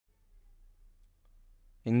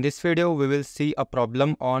In this video, we will see a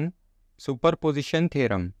problem on superposition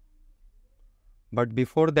theorem. But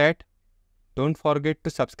before that, don't forget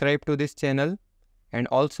to subscribe to this channel, and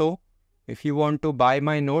also if you want to buy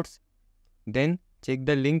my notes, then check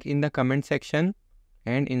the link in the comment section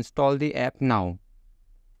and install the app now.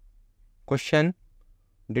 Question: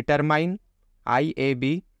 determine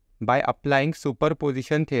IAB by applying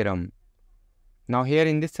superposition theorem. Now here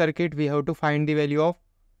in this circuit, we have to find the value of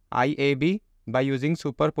IAB by using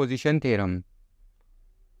superposition theorem.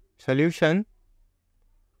 Solution: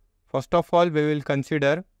 first of all, we will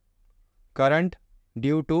consider current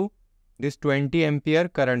due to this 20 ampere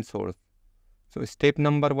current source. So step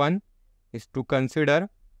number 1 is to consider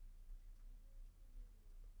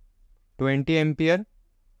 20 ampere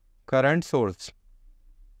current source.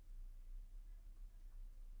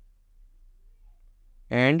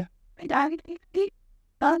 And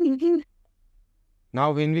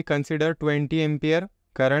now when we consider 20 ampere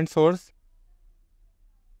current source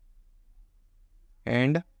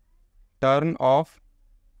and turn off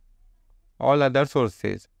all other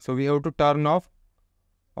sources. So we have to turn off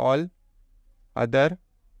all other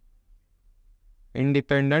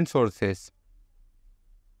independent sources.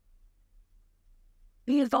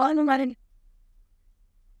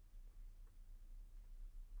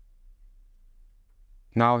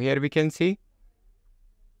 Now here we can see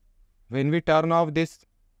when we turn off this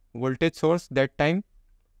voltage source, that time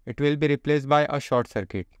it will be replaced by a short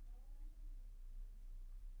circuit.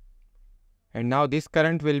 And now this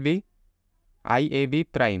current will be IAB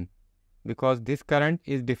prime because this current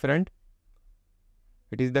is different.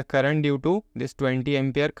 It is the current due to this 20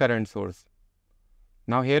 ampere current source.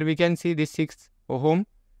 Now here we can see this 6 ohm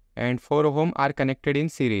and 4 ohm are connected in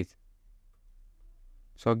series.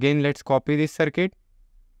 So again, let's copy this circuit.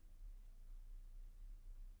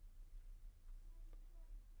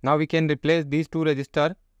 Now we can replace these two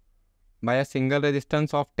resistors by a single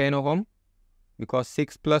resistance of 10 ohm because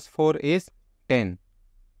 6 plus 4 is 10.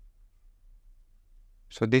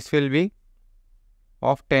 So this will be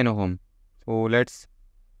of 10 ohm. So let's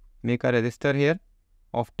make a resistor here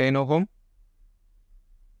of 10 ohm.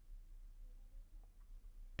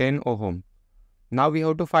 10 ohm. Now we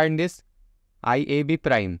have to find this IAB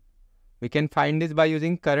prime. We can find this by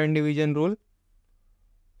using current division rule.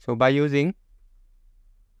 So by using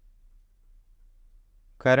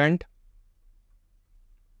current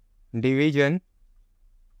division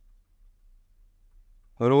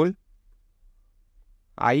rule,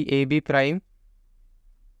 IAB prime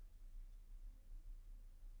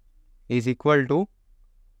is equal to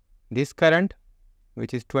this current,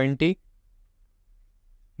 which is 20,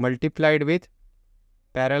 multiplied with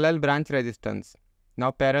parallel branch resistance.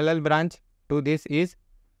 Now parallel branch to this is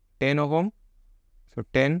 10 ohm. So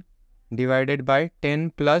 10 divided by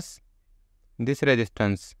 10 plus this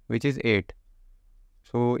resistance, which is 8.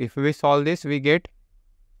 So if we solve this, we get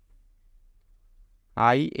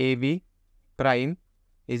IAB prime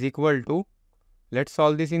is equal to, let's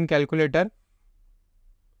solve this in calculator.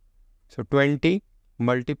 So 20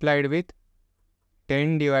 multiplied with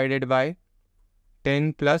 10 divided by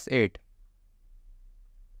 10 plus 8.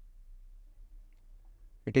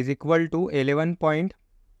 It is equal to 11.1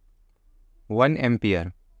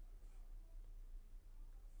 ampere.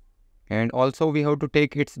 And also we have to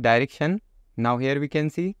take its direction. Now here we can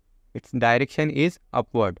see its direction is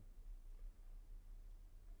upward,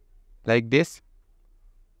 like this.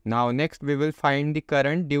 Now next we will find the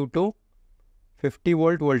current due to 50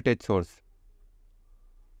 volt voltage source.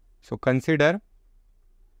 So consider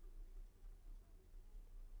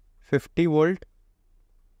 50 volt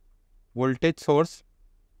voltage source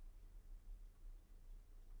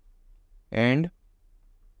and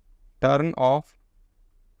turn off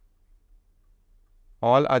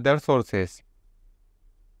all other sources.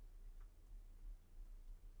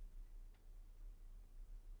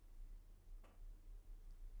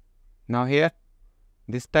 Now here,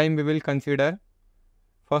 this time we will consider,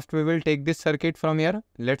 first we will take this circuit from here.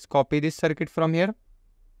 Let's copy this circuit from here.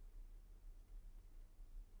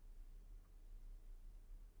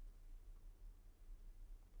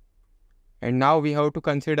 And now we have to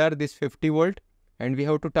consider this 50 volt and we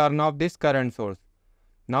have to turn off this current source.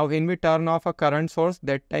 Now when we turn off a current source,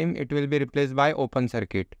 that time it will be replaced by open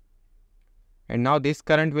circuit. And now this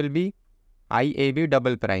current will be IAB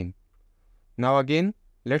double prime. Now again,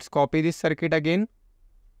 let's copy this circuit again.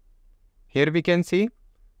 Here we can see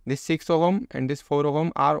this 6 ohm and this 4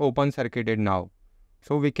 ohm are open circuited now.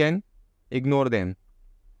 So we can ignore them.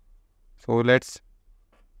 So let's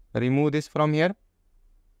remove this from here.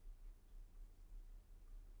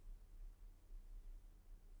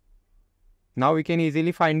 Now we can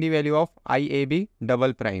easily find the value of IAB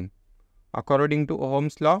double prime. According to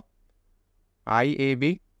Ohm's law,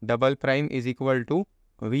 IAB double prime is equal to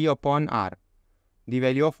V upon R. The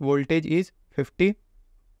value of voltage is 50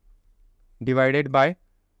 divided by,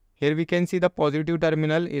 here we can see the positive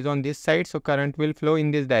terminal is on this side, so current will flow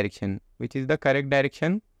in this direction, which is the correct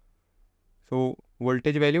direction. So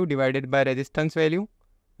voltage value divided by resistance value.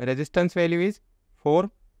 Resistance value is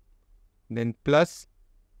 4, then plus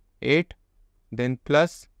 8, then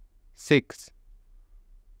plus 6.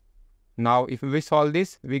 Now if we solve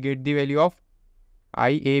this, we get the value of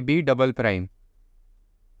IAB double prime.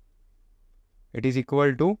 It is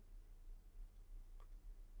equal to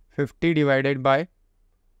 50 divided by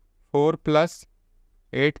 4 plus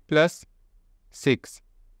 8 plus 6.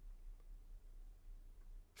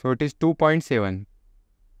 So it is 2.7.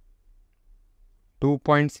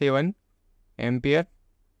 2.7 ampere.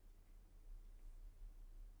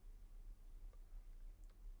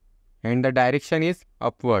 And the direction is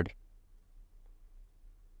upward.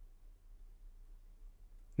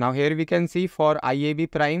 Now here we can see for IAB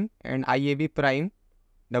prime and IAB prime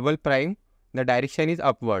double prime, the direction is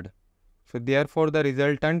upward. So therefore the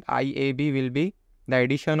resultant IAB will be the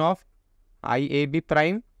addition of IAB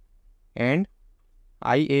prime and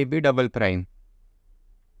IAB double prime,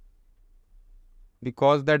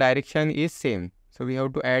 because the direction is same. So we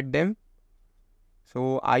have to add them.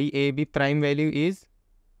 So IAB prime value is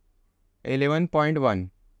 11.1.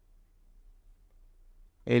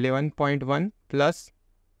 11.1 plus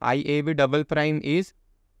IAB double prime is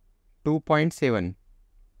 2.7.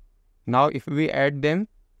 Now if we add them,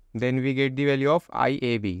 then we get the value of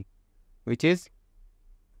IAB, which is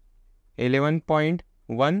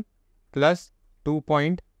 11.1 plus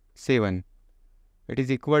 2.7. It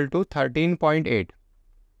is equal to 13.8.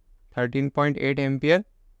 13.8 ampere.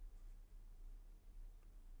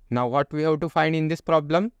 Now what we have to find in this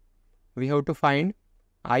problem? We have to find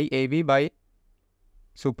IAB by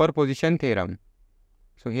superposition theorem.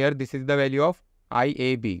 So here this is the value of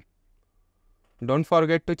IAB. Don't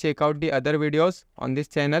forget to check out the other videos on this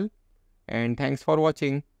channel, and thanks for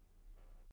watching.